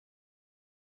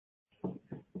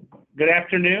Good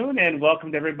afternoon and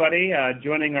welcome to everybody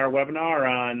joining our webinar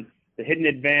on the hidden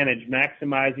advantage,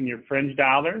 maximizing your fringe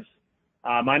dollars.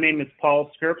 My name is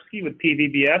Paul Skrupski with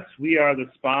PVBS. We are the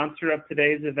sponsor of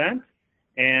today's event,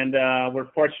 and we're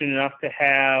fortunate enough to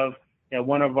have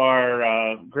one of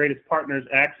our greatest partners,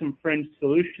 Axum Fringe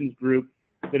Solutions Group,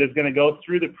 that is going to go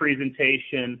through the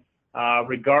presentation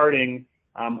regarding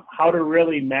how to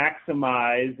really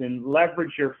maximize and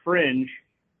leverage your fringe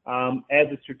as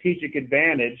a strategic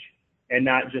advantage and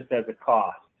not just as a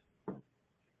cost.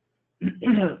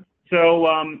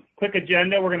 So quick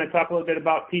agenda, we're going to talk a little bit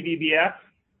about PVBS,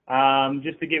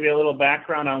 just to give you a little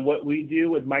background on what we do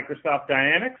with Microsoft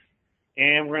Dynamics.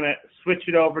 And we're going to switch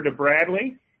it over to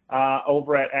Bradley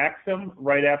over at Axum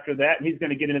right after that. And he's going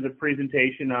to get into the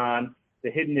presentation on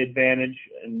the hidden advantage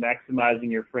and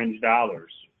maximizing your fringe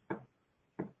dollars.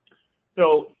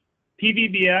 So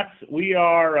PVBS, we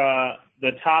are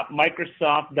the top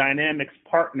Microsoft Dynamics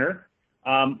partner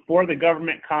for the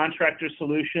government contractor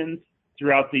solutions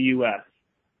throughout the U.S.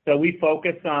 So we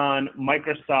focus on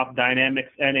Microsoft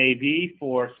Dynamics NAV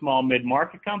for small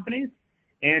mid-market companies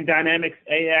and Dynamics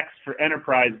AX for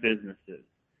enterprise businesses.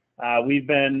 We've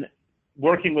been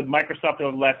working with Microsoft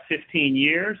over the last 15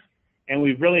 years, and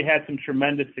we've really had some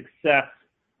tremendous success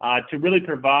to really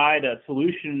provide a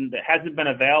solution that hasn't been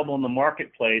available in the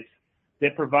marketplace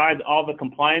that provides all the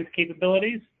compliance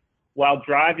capabilities while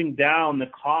driving down the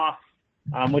cost,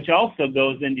 which also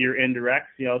goes into your indirects,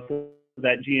 so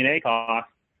that G&A cost.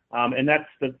 And that's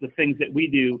the things that we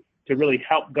do to really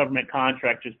help government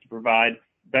contractors to provide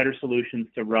better solutions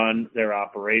to run their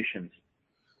operations.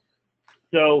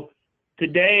 So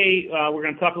today, we're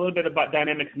going to talk a little bit about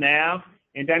Dynamics Nav.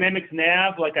 And Dynamics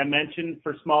Nav, like I mentioned,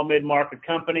 for small mid-market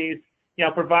companies,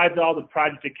 provides all the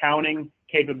project accounting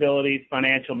capabilities,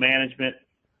 financial management,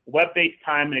 web-based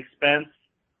time and expense,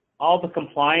 all the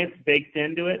compliance baked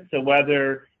into it. So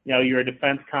whether you're a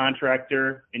defense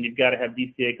contractor and you've got to have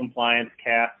DCA compliance,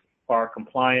 CAS, FAR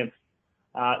compliance.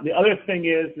 The other thing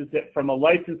is that from a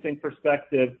licensing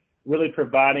perspective, really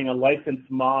providing a license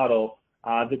model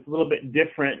that's a little bit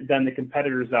different than the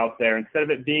competitors out there. Instead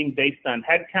of it being based on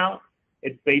headcount,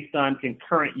 it's based on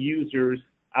concurrent users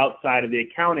outside of the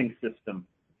accounting system.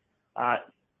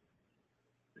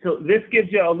 So this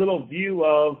gives you a little view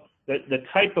of the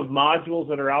type of modules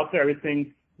that are out there,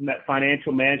 everything from that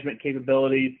financial management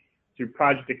capabilities through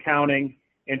project accounting.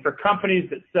 And for companies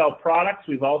that sell products,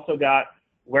 we've also got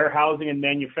warehousing and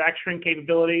manufacturing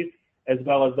capabilities, as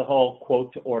well as the whole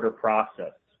quote-to-order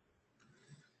process.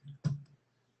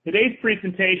 Today's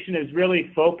presentation is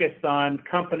really focused on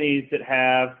companies that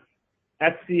have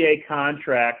SCA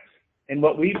contracts, and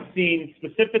what we've seen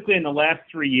specifically in the last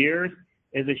 3 years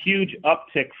is a huge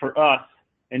uptick for us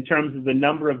in terms of the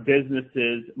number of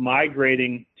businesses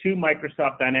migrating to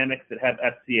Microsoft Dynamics that have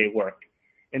SCA work.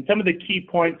 And some of the key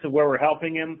points of where we're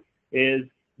helping them is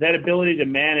that ability to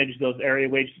manage those area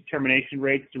wage determination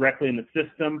rates directly in the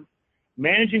system,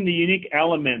 managing the unique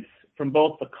elements from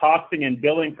both the costing and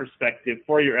billing perspective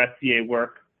for your SCA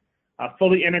work,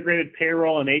 fully integrated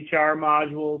payroll and HR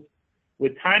modules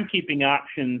with timekeeping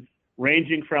options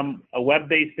ranging from a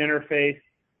web-based interface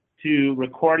to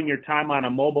recording your time on a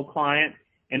mobile client,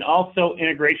 and also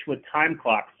integration with time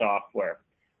clock software.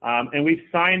 And we've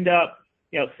signed up,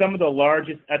 some of the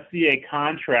largest SCA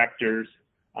contractors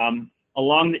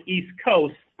along the East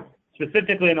Coast,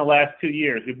 specifically in the last 2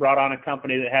 years. We brought on a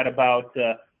company that had about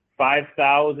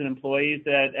 5,000 employees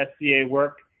that had SCA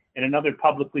work, and another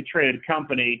publicly traded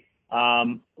company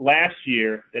last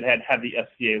year that had heavy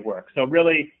SCA work. So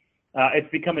really, it's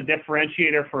become a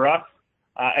differentiator for us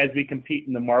as we compete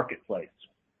in the marketplace.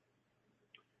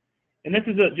 And this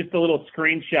is just a little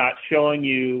screenshot showing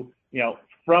you,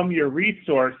 from your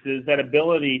resources, that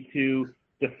ability to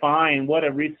define what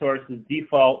a resource's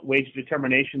default wage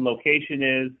determination location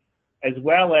is, as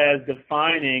well as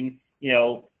defining,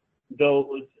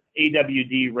 those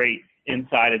AWD rates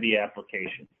inside of the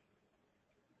application.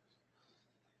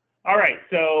 All right,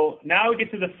 so now we get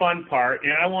to the fun part,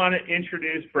 and I want to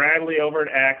introduce Bradley over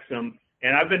at Axum.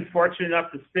 And I've been fortunate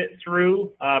enough to sit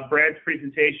through Brad's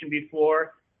presentation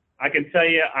before. I can tell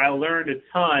you I learned a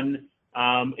ton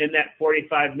in that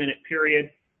 45-minute period.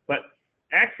 But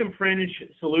Axum Fringe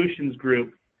Solutions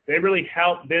Group, they really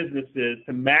help businesses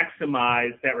to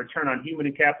maximize that return on human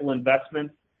and capital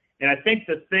investments. And I think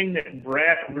the thing that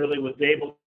Brad really was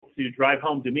able to drive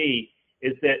home to me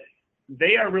is that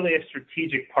they are really a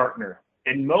strategic partner.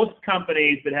 And most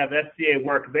companies that have SCA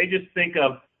work, they just think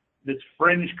of this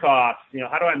fringe cost,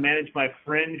 how do I manage my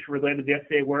fringe related to the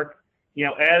SCA work,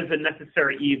 as a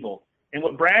necessary evil. And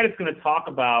what Brad is going to talk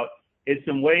about is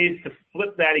some ways to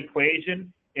flip that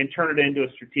equation and turn it into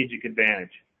a strategic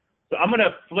advantage. So I'm going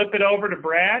to flip it over to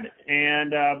Brad,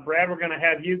 and Brad, we're going to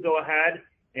have you go ahead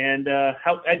and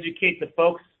help educate the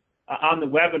folks on the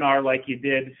webinar like you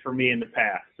did for me in the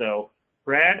past. So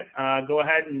Brad, go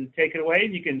ahead and take it away,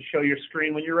 and you can show your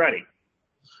screen when you're ready.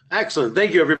 Excellent.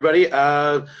 Thank you, everybody.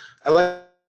 I'd like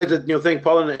to thank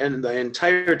Paul and the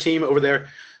entire team over there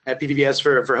at PTVS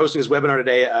for hosting this webinar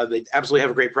today. They absolutely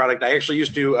have a great product. I actually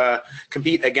used to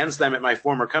compete against them at my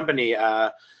former company,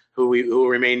 who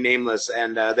remain nameless,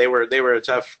 and they were a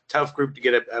tough group to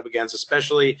get up against,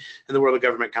 especially in the world of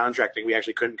government contracting. We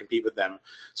actually couldn't compete with them.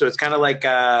 So it's kind of like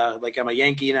I'm a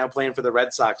Yankee now playing for the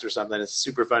Red Sox or something. It's a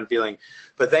super fun feeling.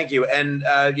 But thank you, and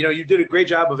you did a great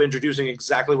job of introducing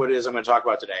exactly what it is I'm going to talk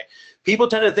about today. People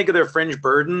tend to think of their fringe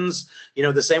burdens,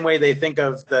 the same way they think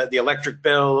of the electric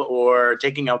bill or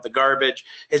taking out the garbage.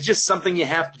 It's just something you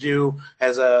have to do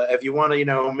if you want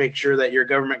to, make sure that your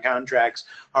government contracts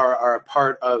are a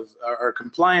part of, are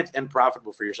compliant and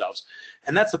profitable for yourselves.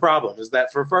 And that's the problem, is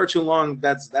that for far too long,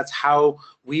 that's how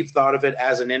we've thought of it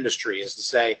as an industry, is to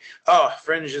say, oh,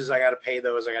 fringes, I got to pay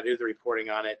those, I got to do the reporting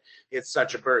on it. It's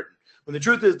such a burden. When the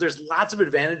truth is, there's lots of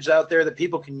advantages out there that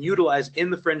people can utilize in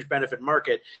the fringe benefit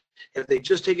market if they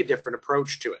just take a different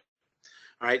approach to it.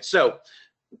 All right, so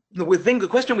the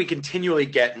question we continually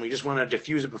get, and we just want to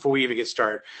diffuse it before we even get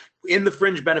started, in the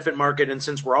fringe benefit market, and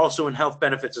since we're also in health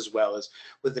benefits as well, is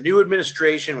with the new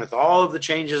administration, with all of the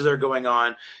changes that are going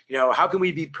on, how can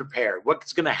we be prepared?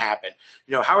 What's going to happen?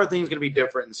 How are things going to be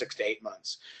different in 6 to 8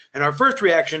 months? And our first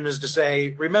reaction is to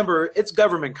say, remember, it's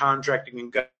government contracting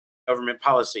and government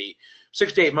policy.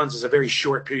 6 to 8 months is a very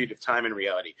short period of time in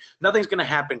reality. Nothing's going to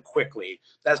happen quickly.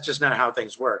 That's just not how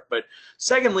things work. But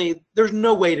secondly, there's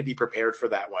no way to be prepared for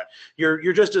that one.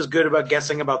 You're just as good about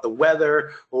guessing about the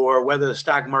weather or whether the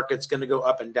stock market's going to go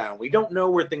up and down. We don't know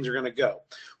where things are going to go.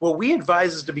 What we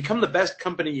advise is to become the best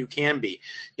company you can be.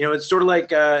 It's sort of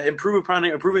like improving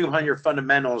upon your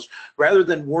fundamentals rather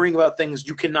than worrying about things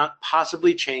you cannot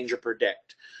possibly change or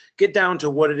predict. Get down to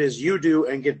what it is you do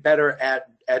and get better at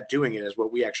doing it is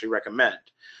what we actually recommend.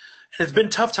 And it's been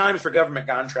tough times for government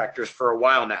contractors for a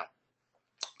while now.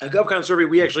 At GovCon Survey,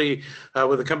 we actually,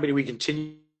 with a company we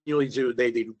continually do, they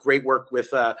do great work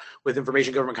with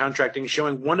information government contracting,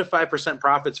 showing 1% to 5%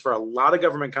 profits for a lot of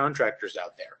government contractors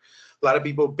out there. A lot of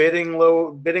people bidding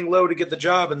low to get the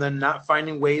job and then not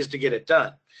finding ways to get it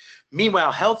done.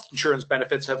 Meanwhile, health insurance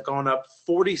benefits have gone up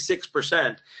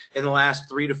 46% in the last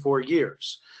 3 to 4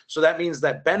 years. So that means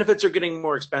that benefits are getting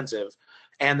more expensive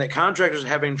and that contractors are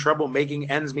having trouble making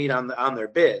ends meet on their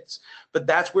bids. But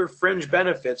that's where fringe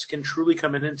benefits can truly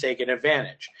come in and take an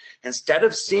advantage. Instead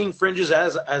of seeing fringes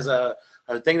as a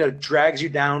thing that drags you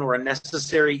down or a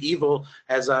necessary evil,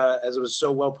 as it was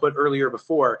so well put earlier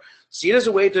before, see it as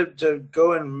a way to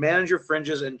go and manage your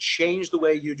fringes and change the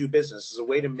way you do business, as a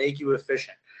way to make you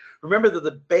efficient. Remember that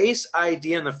the base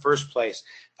idea in the first place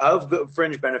of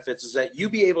fringe benefits is that you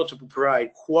be able to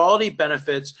provide quality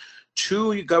benefits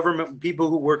to government people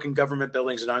who work in government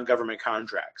buildings and on government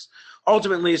contracts.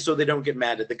 Ultimately, so they don't get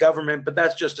mad at the government, but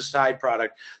that's just a side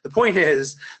product. The point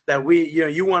is that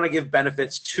you want to give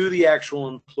benefits to the actual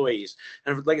employees.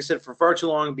 And like I said, for far too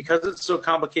long, because it's so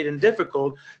complicated and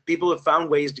difficult, people have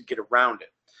found ways to get around it.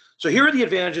 So here are the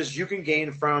advantages you can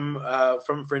gain from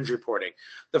fringe reporting.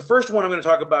 The first one I'm going to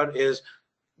talk about is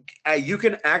you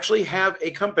can actually have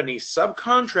a company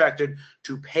subcontracted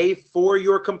to pay for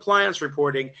your compliance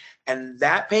reporting, and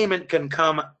that payment can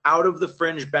come out of the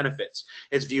fringe benefits.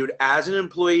 It's viewed as an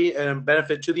employee and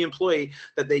benefit to the employee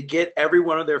that they get every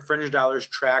one of their fringe dollars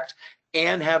tracked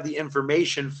and have the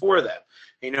information for them.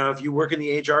 If you work in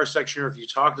the HR section or if you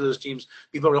talk to those teams,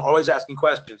 people are always asking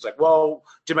questions like, well,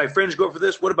 did my fringe go for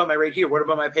this? What about my rate here? What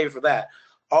about my pay for that?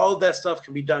 All of that stuff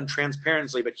can be done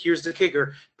transparently, but here's the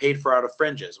kicker: paid for out of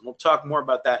fringes. And we'll talk more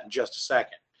about that in just a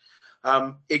second.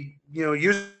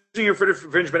 Using your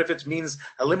fringe benefits means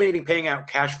eliminating paying out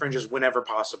cash fringes whenever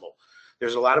possible.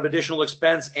 There's a lot of additional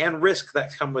expense and risk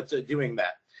that come with doing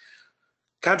that.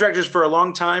 Contractors for a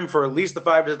long time, for at least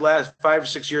the last 5 to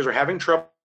 6 years, are having trouble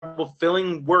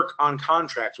filling work on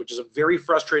contracts, which is a very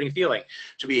frustrating feeling,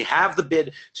 to have the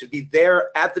bid, to be there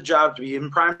at the job, to be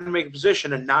in prime to make a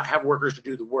position and not have workers to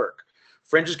do the work.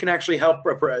 Fringes can actually help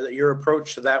your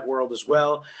approach to that world as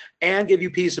well and give you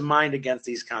peace of mind against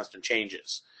these constant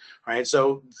changes. All right,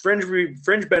 so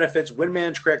fringe benefits, when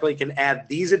managed correctly, can add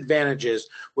these advantages,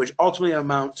 which ultimately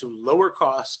amount to lower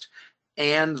cost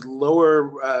and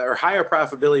lower or higher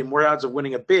profitability, more odds of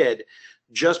winning a bid,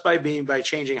 just by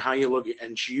changing how you look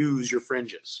and use your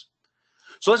fringes.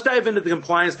 So let's dive into the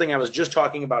compliance thing I was just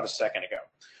talking about a second ago.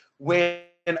 When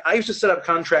I used to set up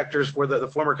contractors for the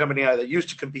former company that used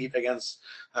to compete against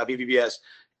BVBS.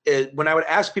 When I would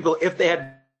ask people if they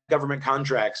had government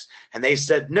contracts and they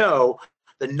said no,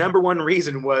 the #1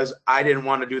 reason was I didn't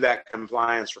want to do that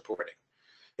compliance reporting.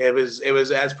 It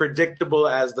was as predictable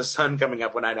as the sun coming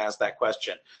up when I'd ask that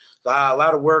question. A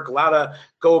lot of work, a lot of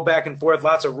go back and forth,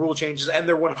 lots of rule changes, and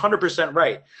they're 100%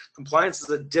 right. Compliance is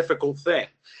a difficult thing.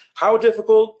 How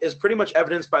difficult is pretty much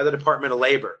evidenced by the Department of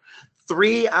Labor.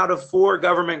 3 out of 4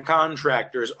 government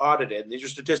contractors audited, and these are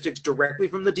statistics directly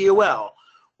from the DOL,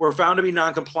 were found to be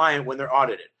non-compliant when they're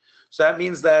audited. So that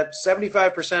means that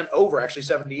 75% over, actually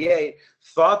 78,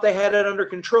 thought they had it under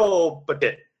control, but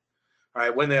didn't. All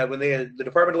right, when the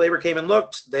Department of Labor came and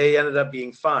looked, they ended up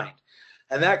being fined.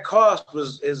 And that cost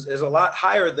is a lot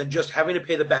higher than just having to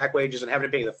pay the back wages and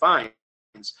having to pay the fines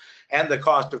and the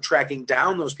cost of tracking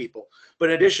down those people. But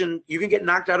in addition, you can get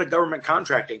knocked out of government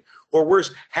contracting, or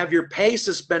worse, have your pay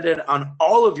suspended on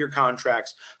all of your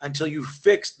contracts until you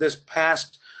fix this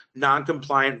past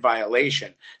non-compliant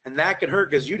violation. And that can hurt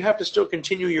because you'd have to still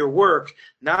continue your work,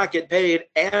 not get paid,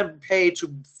 and pay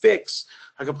to fix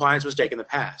a compliance mistake in the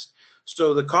past.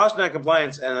 So the cost of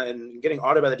non-compliance and getting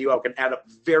audited by the DOL can add up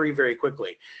very, very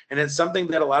quickly. And it's something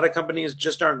that a lot of companies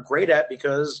just aren't great at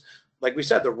because, like we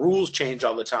said, the rules change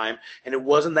all the time, and it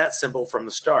wasn't that simple from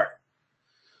the start.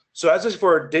 So as is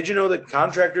for, did you know that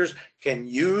contractors can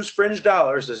use fringe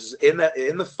dollars? This is in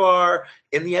the FAR,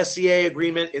 in the SCA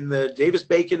agreement, in the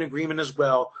Davis-Bacon agreement as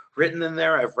well, written in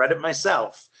there. I've read it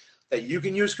myself, that you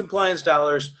can use fringe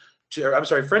dollars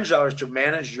to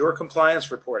manage your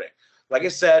compliance reporting. Like I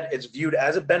said, it's viewed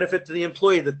as a benefit to the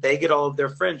employee that they get all of their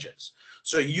fringes.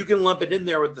 So you can lump it in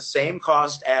there with the same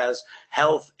cost as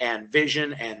health and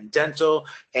vision and dental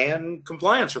and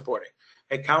compliance reporting.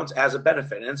 It counts as a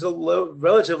benefit, and it's a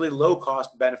relatively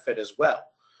low-cost benefit as well.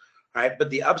 All right, but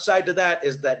the upside to that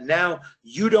is that now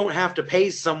you don't have to pay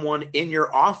someone in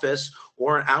your office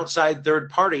or an outside third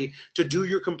party to do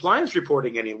your compliance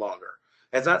reporting any longer.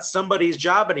 It's not somebody's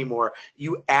job anymore.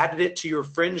 You added it to your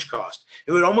fringe cost.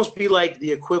 It would almost be like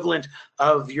the equivalent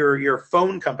of your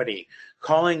phone company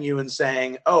calling you and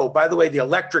saying, oh, by the way, the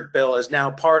electric bill is now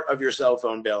part of your cell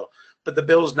phone bill, but the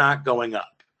bill's not going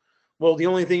up. Well, the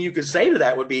only thing you could say to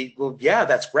that would be, well, yeah,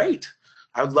 that's great.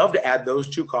 I would love to add those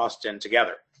two costs in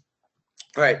together.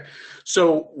 All right,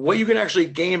 so what you can actually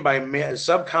gain by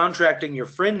subcontracting your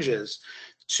fringes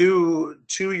to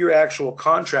your actual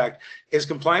contract is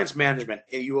compliance management.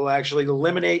 You will actually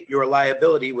eliminate your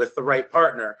liability with the right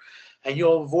partner, and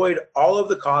you'll avoid all of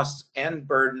the costs and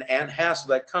burden and hassle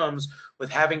that comes with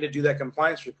having to do that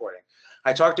compliance reporting.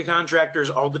 I talk to contractors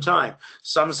all the time.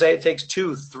 Some say it takes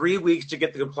 2-3 weeks to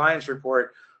get the compliance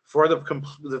report for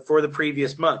the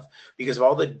previous month because of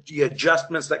all the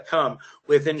adjustments that come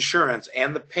with insurance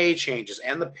and the pay changes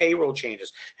and the payroll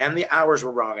changes and the hours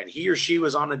were wrong and he or she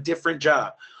was on a different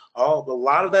job. A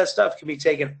lot of that stuff can be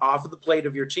taken off of the plate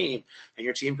of your team, and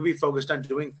your team can be focused on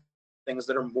doing things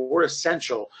that are more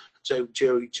essential to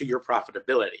your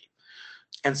profitability.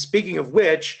 And speaking of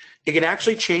which, it can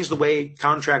actually change the way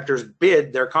contractors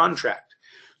bid their contract.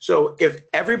 So if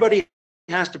everybody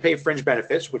has to pay fringe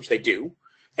benefits, which they do,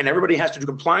 and everybody has to do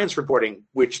compliance reporting,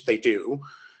 which they do,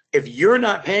 if you're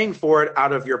not paying for it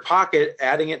out of your pocket,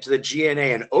 adding it to the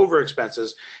G&A and over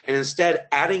expenses, and instead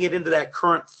adding it into that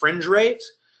current fringe rate,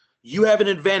 you have an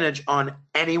advantage on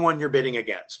anyone you're bidding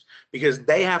against because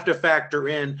they have to factor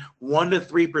in 1 to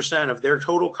 3% of their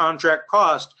total contract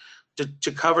cost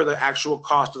to cover the actual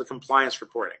cost of the compliance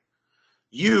reporting.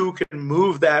 You can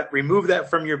remove that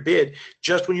from your bid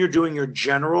just when you're doing your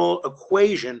general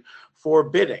equation for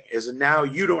bidding, is now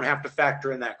you don't have to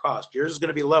factor in that cost. Yours is going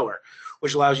to be lower,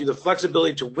 which allows you the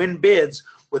flexibility to win bids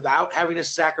without having to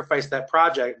sacrifice that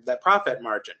profit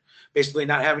margin. Basically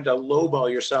not having to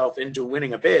lowball yourself into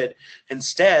winning a bid.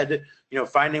 Instead,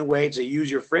 finding a way to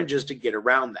use your fringes to get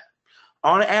around that.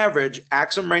 On average,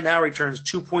 Axum right now returns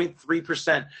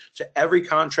 2.3% to every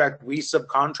contract we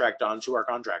subcontract on to our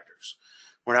contractors.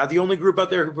 We're not the only group out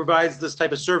there who provides this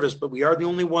type of service, but we are the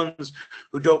only ones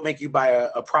who don't make you buy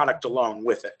a product along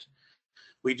with it.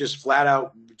 We just flat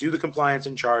out do the compliance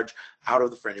and charge out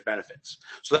of the fringe benefits.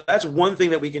 So that's one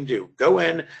thing that we can do. Go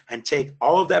in and take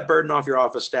all of that burden off your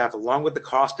office staff along with the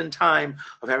cost and time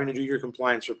of having to do your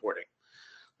compliance reporting.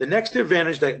 The next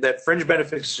advantage that fringe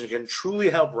benefits can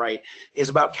truly help right is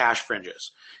about cash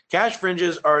fringes. Cash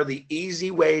fringes are the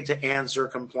easy way to answer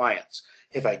compliance.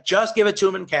 If I just give it to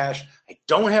them in cash, I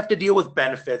don't have to deal with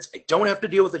benefits. I don't have to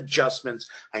deal with adjustments.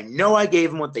 I know I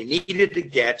gave them what they needed to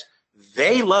get.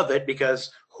 They love it because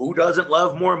who doesn't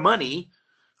love more money,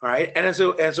 all right? And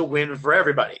it's a win for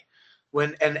everybody.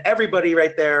 And everybody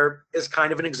right there is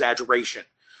kind of an exaggeration.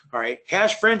 All right,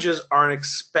 cash fringes are an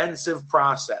expensive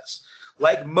process.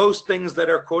 Like most things that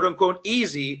are quote unquote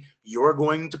easy, you're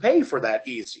going to pay for that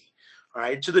easy. All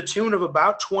right, to the tune of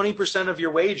about 20% of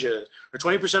your wages or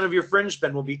 20% of your fringe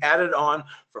spend will be added on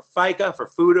for FICA, for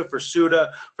FUTA, for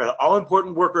SUTA, for the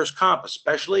all-important workers' comp,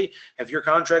 especially if your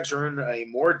contracts are in a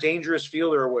more dangerous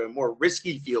field or a more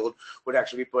risky field would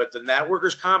actually be put. Then that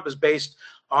workers' comp is based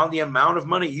on the amount of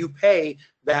money you pay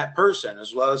that person,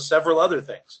 as well as several other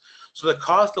things. So the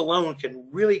cost alone can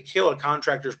really kill a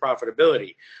contractor's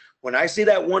profitability. When I see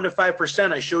that 1 to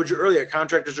 5% I showed you earlier,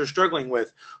 contractors are struggling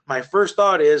with, my first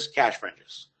thought is cash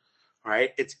fringes. All right,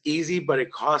 it's easy, but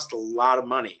it costs a lot of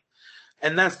money.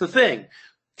 And that's the thing.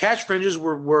 Cash fringes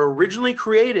were originally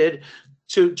created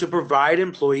to provide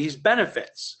employees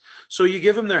benefits. So you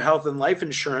give them their health and life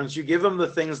insurance, you give them the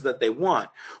things that they want.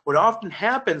 What often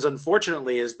happens,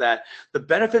 unfortunately, is that the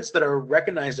benefits that are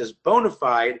recognized as bona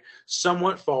fide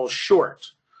somewhat fall short.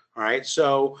 All right,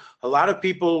 so a lot of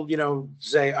people,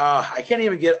 say, I can't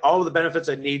even get all of the benefits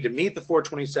I need to meet the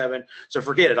 427, so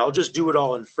forget it, I'll just do it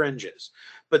all in fringes.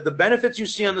 But the benefits you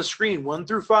see on the screen, 1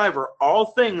 through 5, are all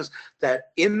things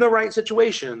that in the right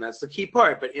situation, that's the key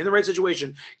part, but in the right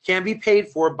situation, can be paid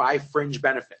for by fringe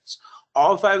benefits.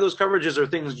 All 5 of those coverages are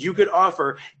things you could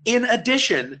offer in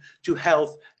addition to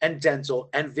health and dental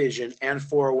and vision and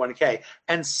 401k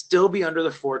and still be under the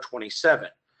 427.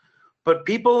 But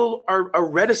people are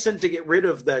reticent to get rid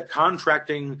of the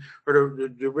contracting or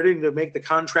to make the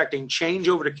contracting change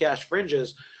over to cash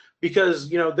fringes because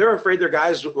they're afraid their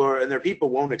guys and their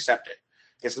people won't accept it.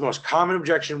 It's the most common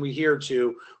objection we hear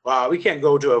to, we can't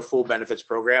go to a full benefits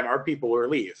program, our people will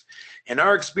leave. In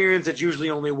our experience, it's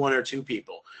usually only 1 or 2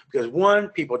 people because 1,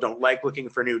 people don't like looking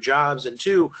for new jobs, and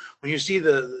 2, when you see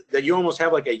that you almost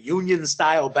have like a union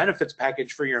style benefits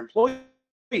package for your employees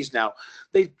now,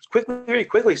 they very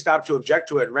quickly stop to object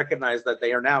to it and recognize that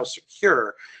they are now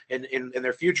secure in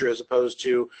their future as opposed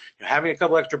to having a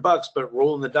couple extra bucks but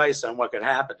rolling the dice on what could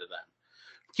happen to them.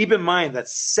 Keep in mind that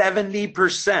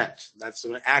 70%, that's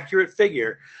an accurate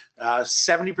figure,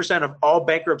 70% of all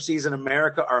bankruptcies in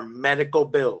America are medical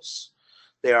bills.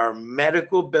 They are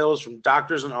medical bills from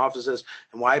doctors and offices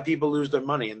and why people lose their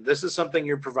money. And this is something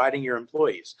you're providing your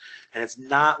employees. And it's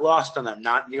not lost on them,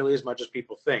 not nearly as much as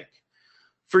people think.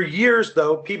 For years,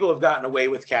 though, people have gotten away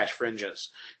with cash fringes.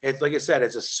 It's like I said,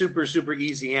 it's a super, super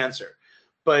easy answer.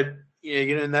 But,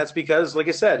 and that's because, like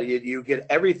I said, you get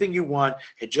everything you want.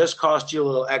 It just costs you a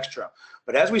little extra.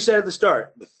 But as we said at the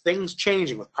start, with things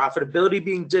changing, with profitability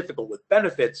being difficult, with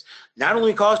benefits not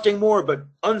only costing more, but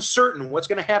uncertain what's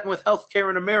going to happen with healthcare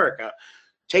in America,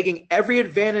 taking every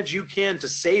advantage you can to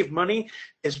save money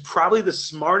is probably the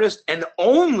smartest and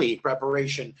only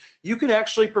preparation you can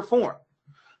actually perform.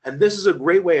 And this is a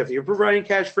great way, if you're providing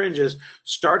cash fringes,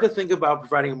 start to think about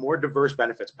providing a more diverse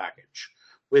benefits package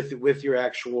with your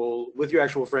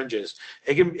actual fringes.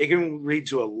 It can lead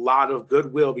to a lot of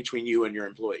goodwill between you and your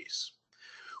employees.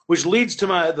 Which leads to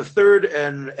the third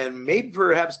and maybe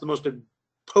perhaps the most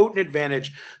potent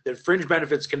advantage that fringe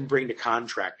benefits can bring to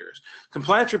contractors.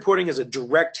 Compliance reporting is a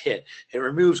direct hit. It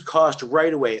removes cost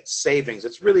right away. It's savings.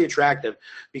 It's really attractive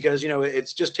because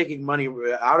it's just taking money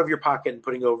out of your pocket and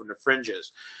putting it over into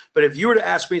fringes. But if you were to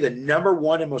ask me the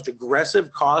 #1 and most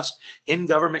aggressive cost in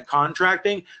government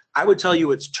contracting, I would tell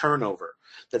you it's turnover.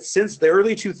 That since the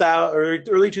early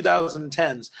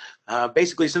 2010s,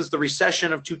 basically since the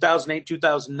recession of 2008,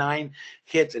 2009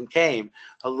 hit and came,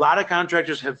 a lot of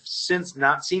contractors have since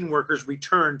not seen workers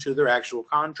return to their actual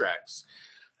contracts.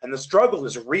 And the struggle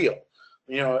is real.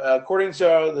 According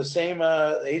to the same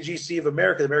AGC of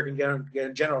America, the American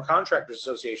General Contractors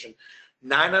Association,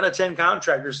 9 out of 10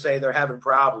 contractors say they're having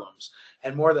problems.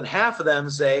 And more than half of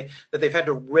them say that they've had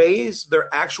to raise their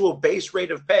actual base rate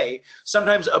of pay,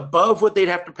 sometimes above what they'd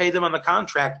have to pay them on the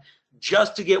contract,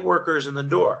 just to get workers in the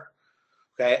door.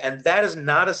 Okay, and that is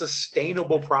not a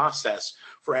sustainable process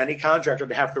for any contractor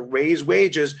to have to raise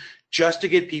wages just to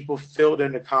get people filled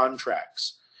into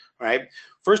contracts. Right?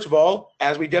 First of all,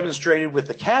 as we demonstrated with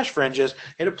the cash fringes,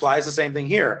 it applies the same thing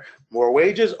here. More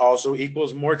wages also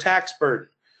equals more tax burden.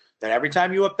 That every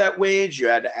time you up that wage, you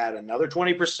had to add another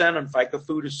 20% on FICA,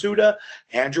 FUTA, SUTA,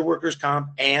 and your workers'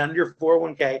 comp, and your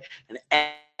 401k, and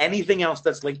anything else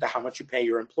that's linked to how much you pay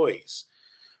your employees.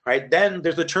 Right? Then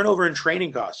there's the turnover and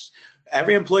training costs.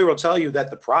 Every employer will tell you that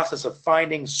the process of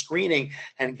finding, screening,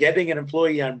 and getting an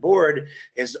employee on board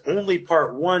is only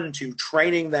part 1 to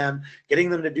training them,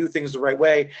 getting them to do things the right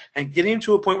way, and getting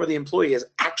to a point where the employee is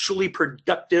actually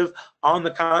productive on the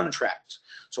contract.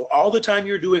 So all the time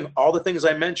you're doing all the things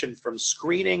I mentioned, from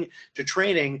screening to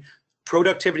training,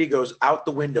 productivity goes out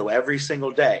the window every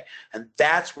single day. And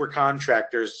that's where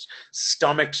contractors'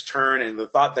 stomachs turn, and the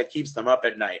thought that keeps them up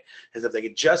at night is if they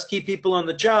could just keep people on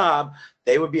the job,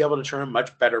 they would be able to turn a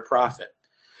much better profit.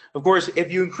 Of course,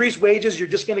 if you increase wages, you're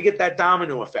just going to get that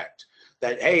domino effect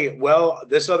that, hey, well,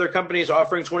 this other company is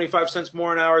offering 25 cents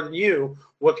more an hour than you.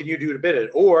 What can you do to bid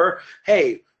it? Or,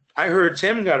 hey, I heard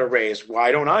Tim got a raise.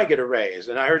 Why don't I get a raise?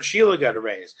 And I heard Sheila got a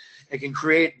raise. It can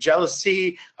create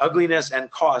jealousy, ugliness,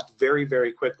 and cost very,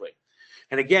 very quickly.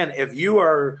 And again, if you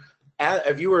are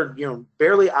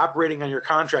barely operating on your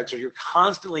contracts, or you're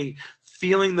constantly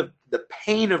feeling the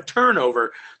pain of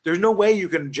turnover, there's no way you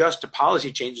can adjust to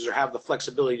policy changes or have the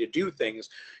flexibility to do things.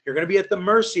 You're going to be at the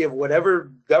mercy of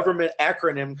whatever government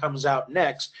acronym comes out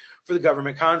next for the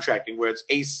government contracting, where it's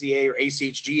ACA or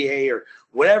ACHGA or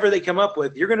whatever they come up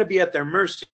with. You're going to be at their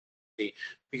mercy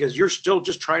because you're still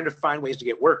just trying to find ways to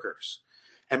get workers.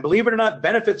 And believe it or not,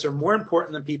 benefits are more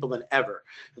important than people than ever.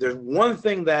 There's one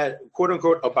thing that, quote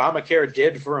unquote, Obamacare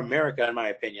did for America, in my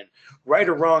opinion, right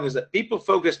or wrong, is that people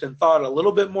focused and thought a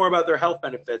little bit more about their health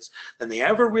benefits than they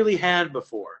ever really had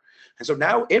before. And so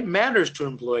now it matters to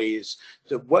employees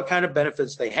to what kind of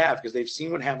benefits they have, because they've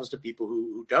seen what happens to people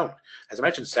who don't. As I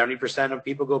mentioned, 70% of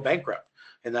people go bankrupt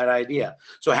in that idea.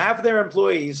 So half of their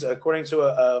employees, according to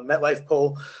a MetLife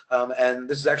poll, and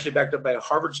this is actually backed up by a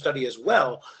Harvard study as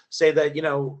well, say that, you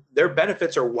know, their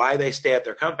benefits are why they stay at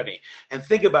their company. And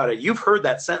think about it. You've heard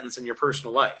that sentence in your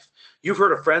personal life. You've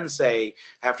heard a friend say,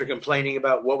 after complaining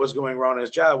about what was going wrong in his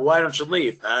job, why don't you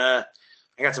leave? I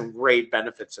got some great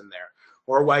benefits in there.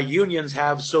 Or why unions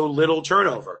have so little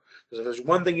turnover. Because if there's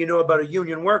one thing you know about a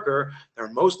union worker,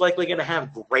 they're most likely going to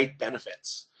have great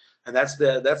benefits. And that's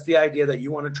the idea that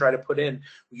you want to try to put in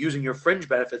using your fringe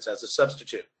benefits as a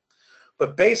substitute.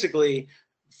 But basically,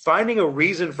 finding a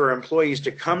reason for employees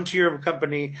to come to your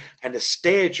company and to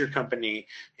stay at your company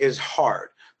is hard,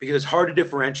 because it's hard to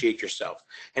differentiate yourself.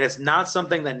 And it's not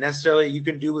something that necessarily you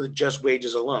can do with just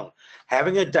wages alone.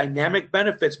 Having a dynamic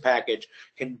benefits package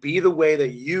can be the way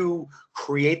that you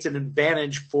create an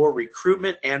advantage for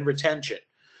recruitment and retention.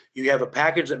 You have a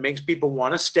package that makes people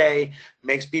want to stay,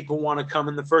 makes people want to come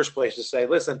in the first place, to say,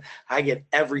 listen, I get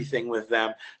everything with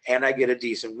them and I get a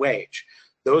decent wage.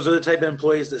 Those are the type of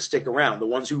employees that stick around. The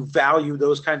ones who value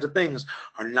those kinds of things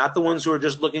are not the ones who are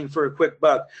just looking for a quick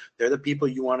buck. They're the people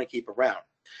you want to keep around.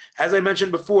 As I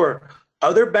mentioned before,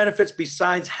 other benefits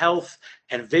besides health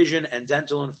and vision and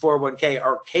dental and 401k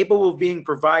are capable of being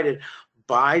provided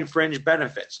by fringe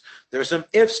benefits. There are some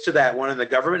ifs to that one, and the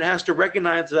government has to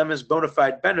recognize them as bona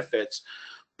fide benefits,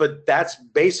 but that's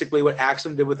basically what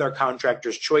Axum did with our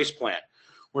Contractors Choice Plan.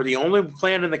 We're the only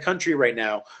plan in the country right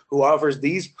now who offers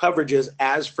these coverages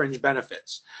as fringe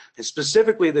benefits. And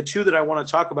specifically, the two that I want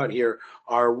to talk about here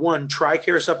are, one,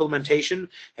 TRICARE supplementation.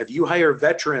 If you hire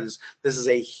veterans, this is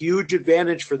a huge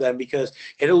advantage for them because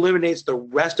it eliminates the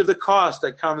rest of the cost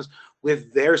that comes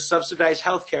with their subsidized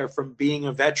health care from being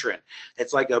a veteran.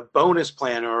 It's like a bonus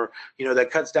plan, or that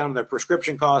cuts down on their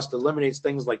prescription costs, eliminates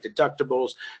things like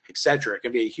deductibles, etc. It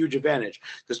can be a huge advantage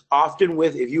because often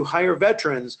if you hire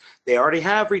veterans, they already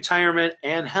have retirement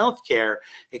and health care.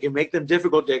 It can make them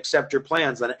difficult to accept your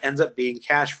plans, and it ends up being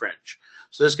cash fringe.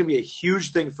 So this can be a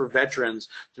huge thing for veterans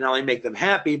to not only make them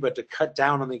happy, but to cut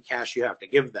down on the cash you have to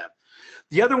give them.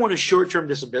 The other one is short-term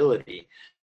disability.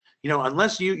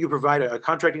 Unless you provide a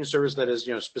contracting service that is,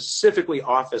 specifically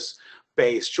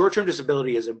office-based, short-term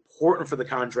disability is important for the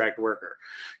contract worker.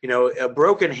 A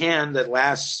broken hand that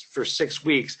lasts for 6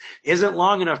 weeks isn't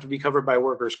long enough to be covered by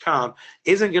workers' comp,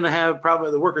 isn't going to have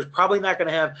the worker's probably not going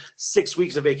to have 6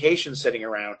 weeks of vacation sitting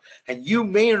around, and you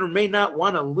may or may not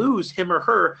want to lose him or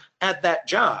her at that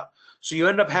job. So you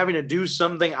end up having to do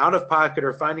something out of pocket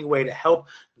or finding a way to help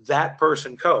that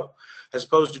person cope, as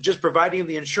opposed to just providing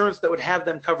the insurance that would have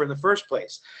them covered in the first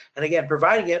place. And again,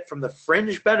 providing it from the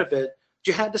fringe benefit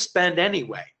you had to spend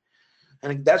anyway.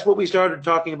 And that's what we started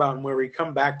talking about, and where we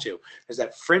come back to is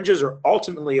that fringes are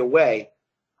ultimately a way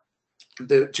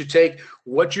to take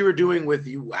what you are doing with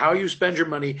how you spend your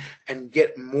money and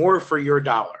get more for your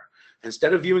dollar.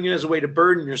 Instead of viewing it as a way to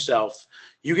burden yourself,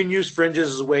 you can use fringes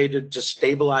as a way to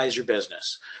stabilize your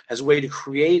business, as a way to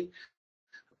create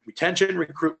retention,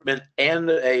 recruitment, and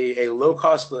a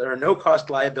low-cost or no-cost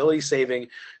liability-saving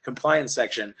compliance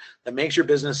section that makes your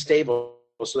business stable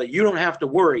so that you don't have to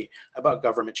worry about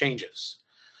government changes.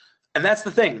 And that's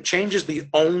the thing. Change is the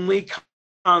only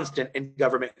constant in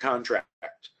government contracting.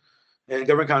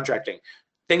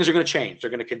 Things are going to change. They're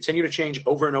going to continue to change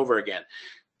over and over again.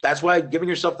 That's why giving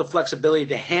yourself the flexibility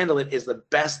to handle it is the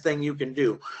best thing you can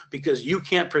do, because you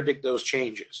can't predict those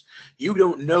changes. You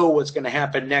don't know what's going to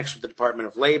happen next with the Department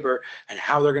of Labor and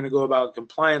how they're going to go about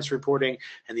compliance reporting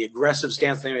and the aggressive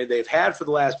stance they've had for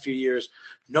the last few years.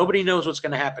 Nobody knows what's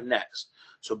going to happen next.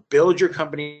 So build your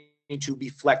company to be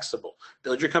flexible.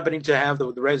 Build your company to have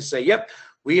the right to say, yep,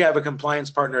 we have a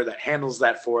compliance partner that handles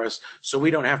that for us, so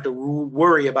we don't have to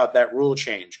worry about that rule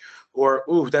change. Or,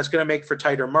 ooh, that's going to make for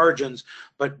tighter margins,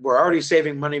 but we're already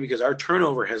saving money because our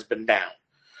turnover has been down.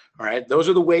 All right, those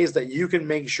are the ways that you can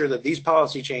make sure that these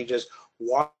policy changes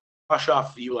wash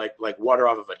off you like water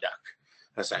off of a duck,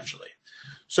 essentially.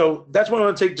 So that's what I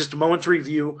want to take just a moment to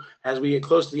review as we get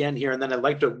close to the end here, and then I'd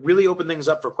like to really open things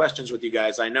up for questions with you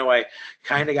guys. I know I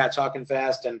kind of got talking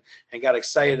fast and got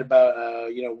excited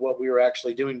about you know, what we were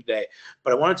actually doing today,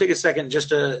 but I want to take a second just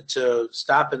to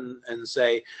stop and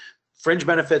say, fringe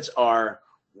benefits are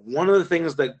one of the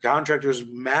things that contractors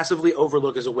massively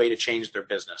overlook as a way to change their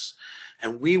business.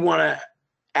 And we want to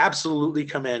absolutely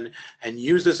come in and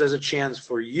use this as a chance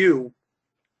for you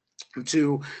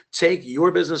to take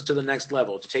your business to the next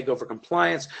level, to take over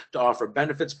compliance, to offer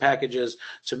benefits packages,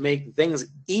 to make things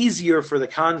easier for the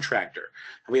contractor.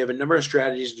 And we have a number of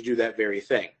strategies to do that very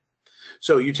thing.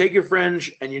 So you take your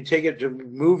fringe and you take it to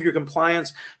move your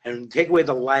compliance and take away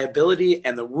the liability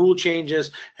and the rule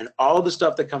changes and all the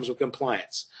stuff that comes with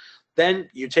compliance. Then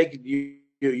you take you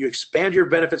expand your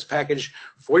benefits package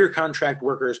for your contract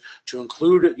workers to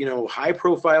include, you know, high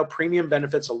profile premium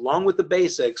benefits along with the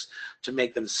basics to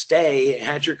make them stay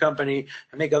at your company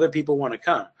and make other people want to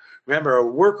come. Remember, a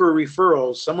worker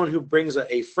referral, someone who brings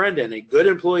a friend in, a good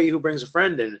employee who brings a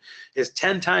friend in, is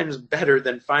 10 times better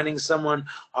than finding someone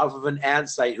off of an ad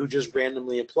site who just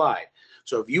randomly applied.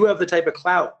 So if you have the type of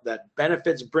clout that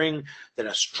benefits bring, that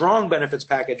a strong benefits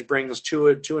package brings to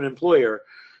an employer,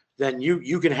 then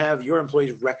you can have your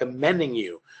employees recommending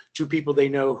you to people they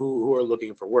know who are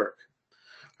looking for work.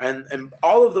 And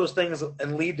all of those things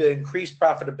lead to increased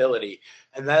profitability,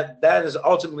 and that is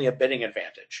ultimately a bidding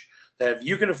advantage. That if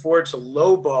you can afford to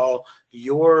lowball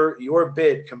your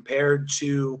bid compared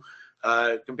to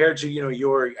you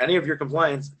know any of your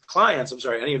clients,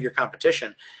 any of your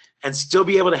competition, and still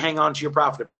be able to hang on to your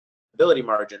profitability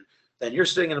margin, then you're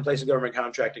sitting in a place of government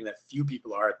contracting that few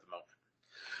people are at the moment.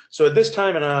 So at this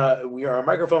time, and our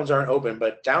microphones aren't open,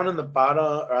 but down in the bottom,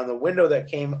 or on the window that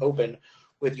came open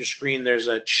with your screen, there's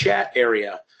a chat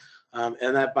area.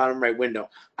 In that bottom right window.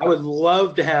 I would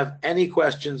love to have any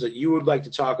questions that you would like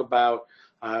to talk about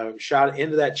shot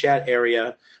into that chat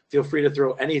area. Feel free to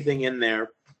throw anything in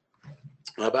there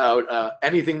about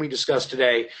anything we discussed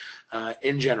today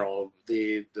in general.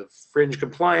 The fringe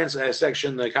compliance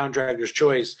section, the contractor's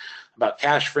choice, about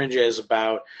cash fringes,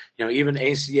 about, you know, even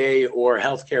ACA or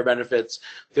healthcare benefits.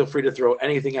 Feel free to throw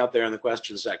anything out there in the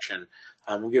question section.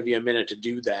 We'll give you a minute to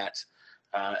do that.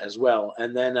 As well,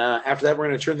 and then after that, we're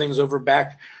going to turn things over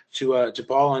back to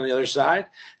Paul on the other side.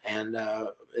 And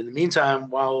in the meantime,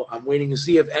 while I'm waiting to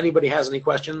see if anybody has any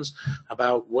questions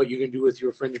about what you can do with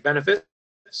your fringe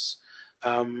benefits,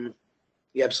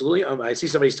 yeah, absolutely. I see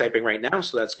somebody's typing right now,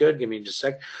 so that's good. Give me just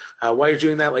a sec. While you're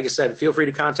doing that, like I said, feel free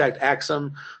to contact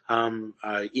Axum,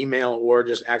 email, or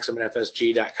just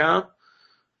axum@fsg.com.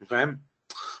 Okay.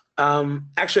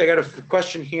 Actually, I got a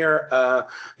question here.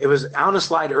 It was on a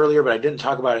slide earlier, but I didn't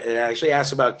talk about it. It actually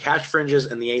asked about cash fringes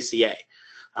and the ACA.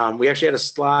 We actually had a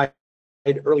slide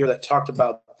earlier that talked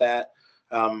about that,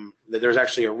 that there's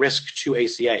actually a risk to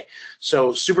ACA.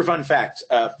 So super fun fact,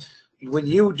 when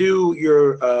you do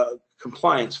your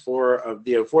compliance for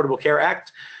the Affordable Care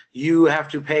Act, you have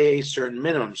to pay a certain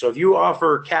minimum. So if you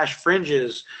offer cash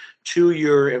fringes to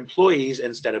your employees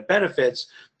instead of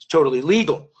benefits, it's totally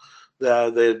legal.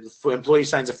 The employee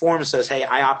signs a form and says, hey,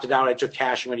 I opted out, I took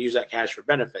cash, I'm going to use that cash for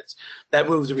benefits. That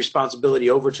moves the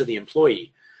responsibility over to the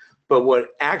employee. But what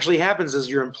actually happens is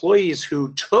your employees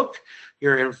who took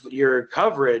your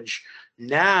coverage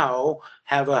now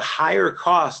have a higher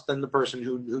cost than the person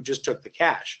who just took the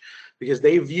cash, because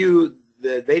they view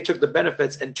that they took the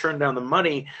benefits and turned down the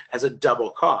money as a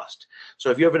double cost. So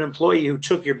if you have an employee who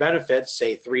took your benefits,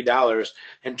 say $3,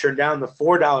 and turned down the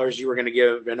 $4 you were going to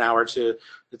give an hour to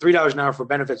the $3 an hour for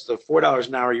benefits, the $4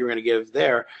 an hour you were going to give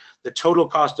there, the total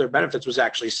cost of their benefits was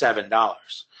actually $7.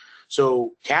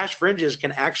 So cash fringes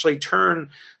can actually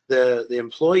turn the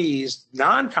employees,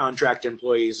 non-contract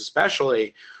employees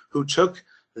especially, who took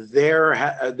their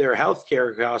health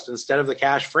care cost instead of the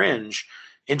cash fringe,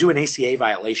 into an ACA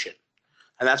violation.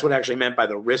 And that's what actually meant by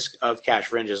the risk of cash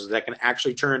fringes, is that can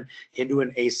actually turn into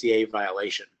an ACA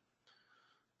violation.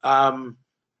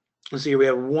 Let's see, we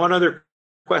have one other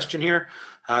question here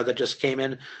that just came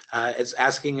in. It's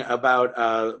asking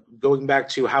about going back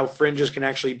to how fringes can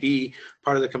actually be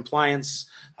part of the compliance.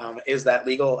 Is that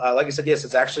legal? Like I said, yes,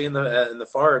 it's actually in the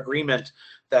FAR agreement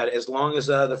that as long as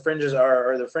the fringes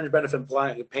are, or the fringe benefit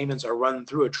payments are run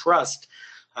through a trust,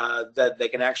 that they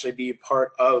can actually be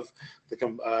part of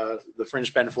the fringe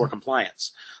spend for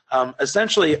compliance.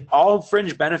 Essentially, all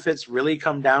fringe benefits really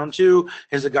come down to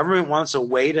is the government wants a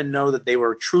way to know that they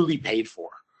were truly paid for,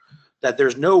 that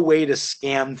there's no way to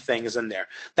scam things in there.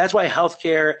 That's why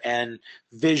healthcare and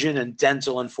vision and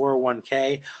dental and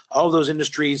 401k, all of those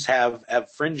industries have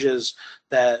fringes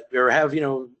that, or have,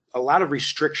 a lot of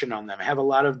restriction on them, have a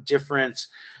lot of different,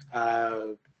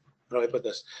 how do I put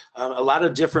this? A lot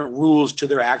of different rules to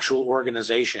their actual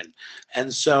organization.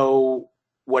 And so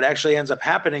what actually ends up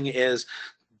happening is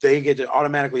they get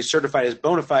automatically certified as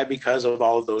bona fide because of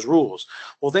all of those rules.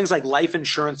 Well, things like life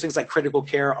insurance, things like critical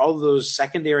care, all of those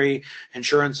secondary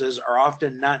insurances are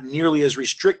often not nearly as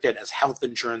restricted as health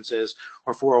insurance is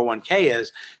or 401k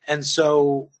is. And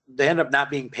so they end up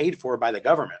not being paid for by the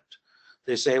government.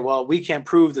 They say, well, we can't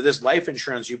prove that this life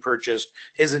insurance you purchased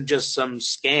isn't just some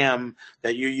scam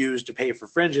that you use to pay for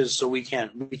fringes, so we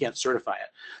can't certify it.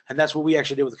 And that's what we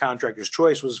actually did with the Contractor's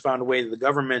Choice, was found a way that the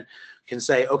government can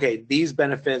say, okay, these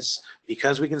benefits,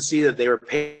 because we can see that they were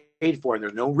paid for and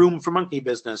there's no room for monkey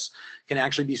business, can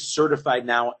actually be certified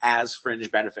now as fringe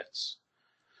benefits.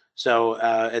 So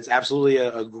it's absolutely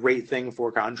a great thing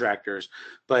for contractors.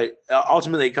 But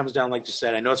ultimately, it comes down, like you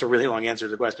said, I know it's a really long answer to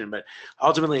the question, but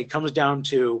ultimately it comes down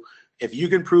to if you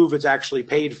can prove it's actually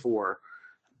paid for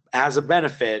as a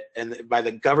benefit, and by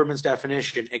the government's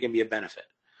definition, it can be a benefit.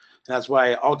 And that's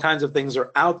why all kinds of things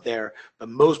are out there, but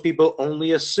most people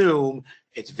only assume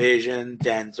it's vision,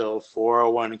 dental,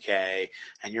 401k,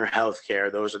 and your health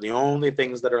care. Those are the only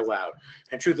things that are allowed.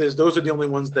 And truth is, those are the only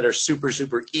ones that are super,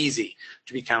 super easy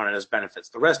to be counted as benefits.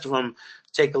 The rest of them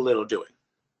take a little doing.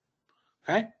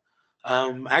 Okay?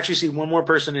 I actually see one more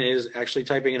person is actually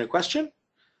typing in a question.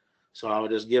 So I'll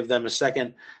just give them a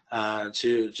second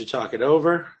to talk it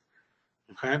over.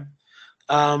 Okay?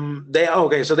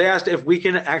 So they asked if we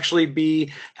can actually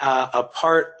be a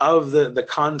part of the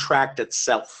contract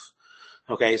itself.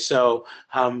 Okay, so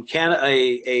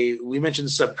we mentioned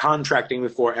subcontracting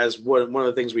before as one of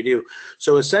the things we do.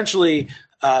 So essentially,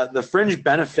 the fringe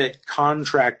benefit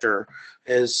contractor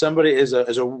is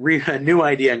a new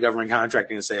idea in government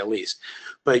contracting, to say the least.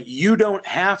 But you don't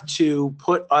have to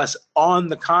put us on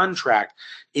the contract,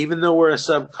 even though we're a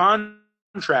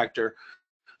subcontractor,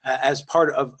 as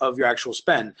part of your actual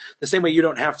spend. The same way you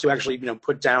don't have to actually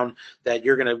put down that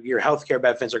your healthcare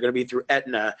benefits are going to be through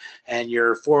Aetna and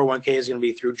your 401k is going to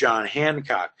be through John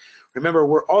Hancock. Remember,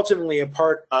 we're ultimately a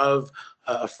part of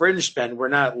a fringe spend. We're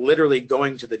not literally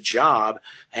going to the job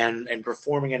and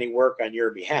performing any work on your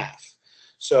behalf.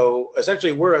 So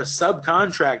essentially, we're a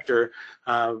subcontractor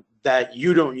that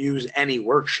you don't use any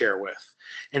work share with.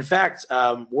 In fact,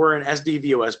 we're an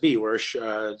SDVOSB. We're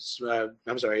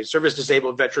a service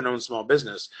disabled veteran-owned small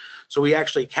business. So we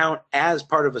actually count as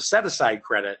part of a set-aside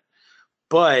credit,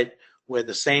 but at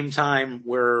the same time,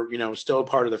 we're still a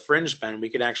part of the fringe spend. We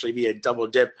can actually be a double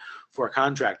dip for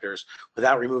contractors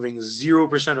without removing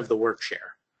 0% of the work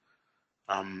share.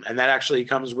 And that actually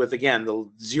comes with, again, the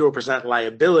 0%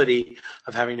 liability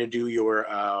of having to do your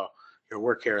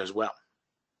work care as well.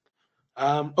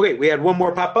 Okay, we had one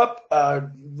more pop up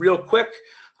real quick.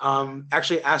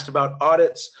 Actually asked about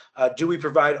audits. Do we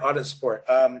provide audit support?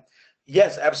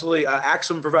 Yes, absolutely.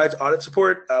 Axum provides audit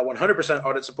support, 100%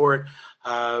 audit support.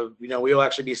 We'll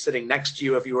actually be sitting next to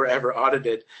you if you were ever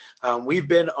audited. We've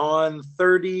been on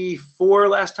 34,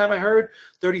 last time I heard,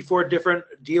 34 different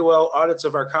DOL audits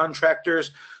of our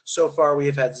contractors. So far, we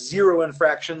have had 0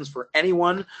 infractions for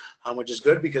anyone, which is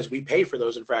good because we pay for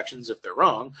those infractions if they're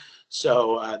wrong.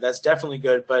 So that's definitely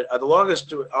good. But the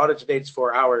longest audit to date is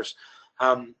 4 hours.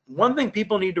 One thing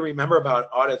people need to remember about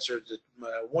audits, or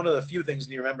one of the few things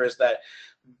you need to remember, is that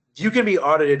you can be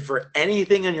audited for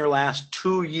anything in your last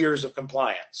 2 years of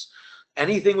compliance.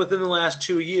 Anything within the last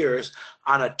 2 years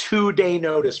on a 2-day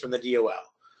notice from the DOL.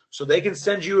 So they can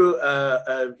send you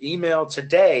an email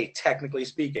today, technically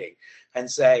speaking, and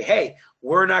say, hey,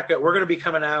 we're going to be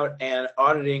coming out and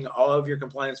auditing all of your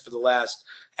compliance for the last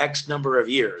X number of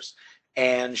years.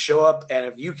 And show up, and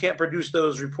if you can't produce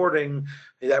that reporting,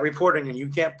 and you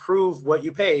can't prove what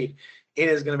you paid, it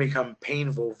is going to become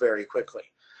painful very quickly.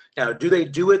 Now, do they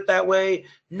do it that way?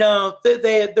 No,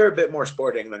 they're a bit more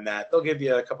sporting than that. They'll give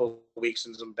you a couple of weeks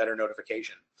and some better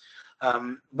notification.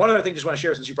 One other thing I just want to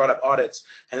share, since you brought up audits,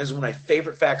 and this is one of my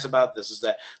favorite facts about this, is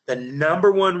that the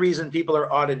 #1 reason people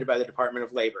are audited by the Department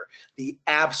of Labor, the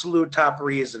absolute top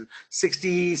reason,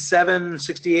 67,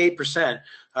 68%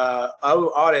 of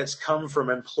audits come from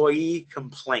employee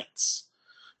complaints.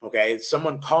 Okay,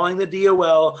 someone calling the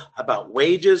DOL about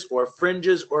wages or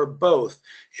fringes or both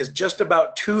is just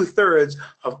about 2/3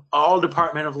 of all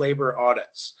Department of Labor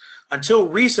audits. Until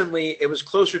recently, it was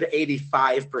closer to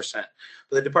 85%.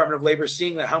 But the Department of Labor,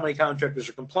 seeing that how many contractors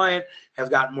are compliant, have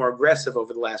gotten more aggressive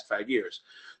over the last 5 years.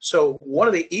 So one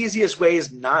of the easiest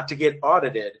ways not to get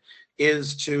audited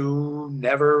is to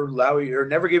never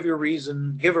give a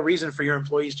reason for your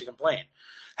employees to complain.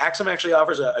 Axum actually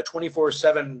offers a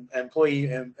 24/7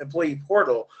 employee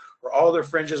portal where all their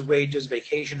fringes, wages,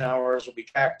 vacation hours will be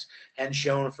tracked and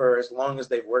shown for as long as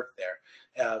they've worked there.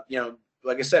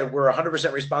 Like I said, we're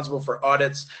 100% responsible for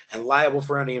audits and liable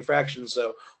for any infractions.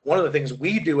 So one of the things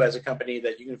we do as a company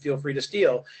that you can feel free to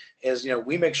steal is,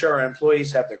 we make sure our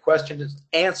employees have their questions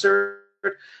answered,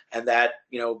 and that,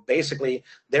 basically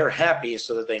they're happy,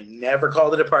 so that they never call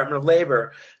the Department of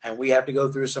Labor and we have to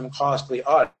go through some costly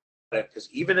audit. Because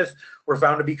even if we're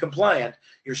found to be compliant,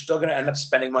 you're still going to end up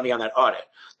spending money on that audit.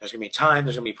 There's going to be time,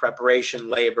 there's going to be preparation,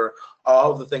 labor,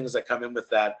 all of the things that come in with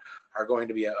that are going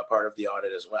to be a part of the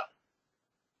audit as well.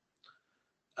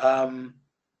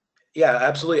 Yeah,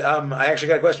 absolutely. I actually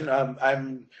got a question.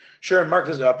 I'm sure, Mark,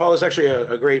 Paul, is actually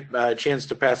a great chance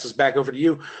to pass this back over to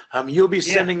you. You'll be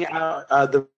sending out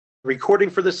the recording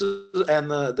for this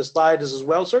and the slides as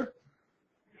well, sir?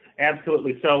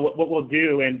 Absolutely. So what we'll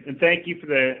do, and thank you for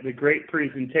the great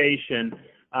presentation.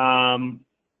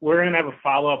 We're going to have a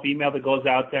follow-up email that goes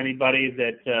out to anybody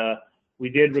that we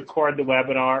did record the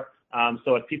webinar.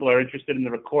 So if people are interested in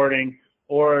the recording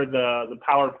or the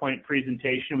PowerPoint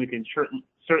presentation, we can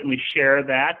certainly share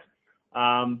that.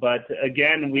 But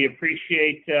again, we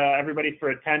appreciate everybody for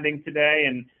attending today.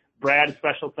 And Brad,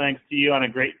 special thanks to you on a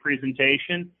great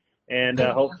presentation. And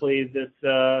hopefully this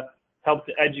help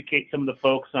to educate some of the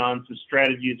folks on some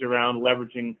strategies around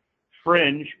leveraging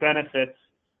fringe benefits,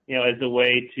 as a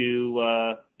way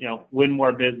to, win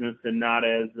more business and not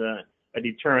as a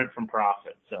deterrent from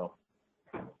profit. So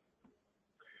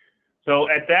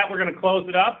at that, we're going to close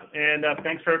it up. And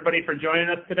thanks for everybody for joining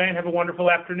us today, and have a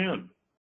wonderful afternoon.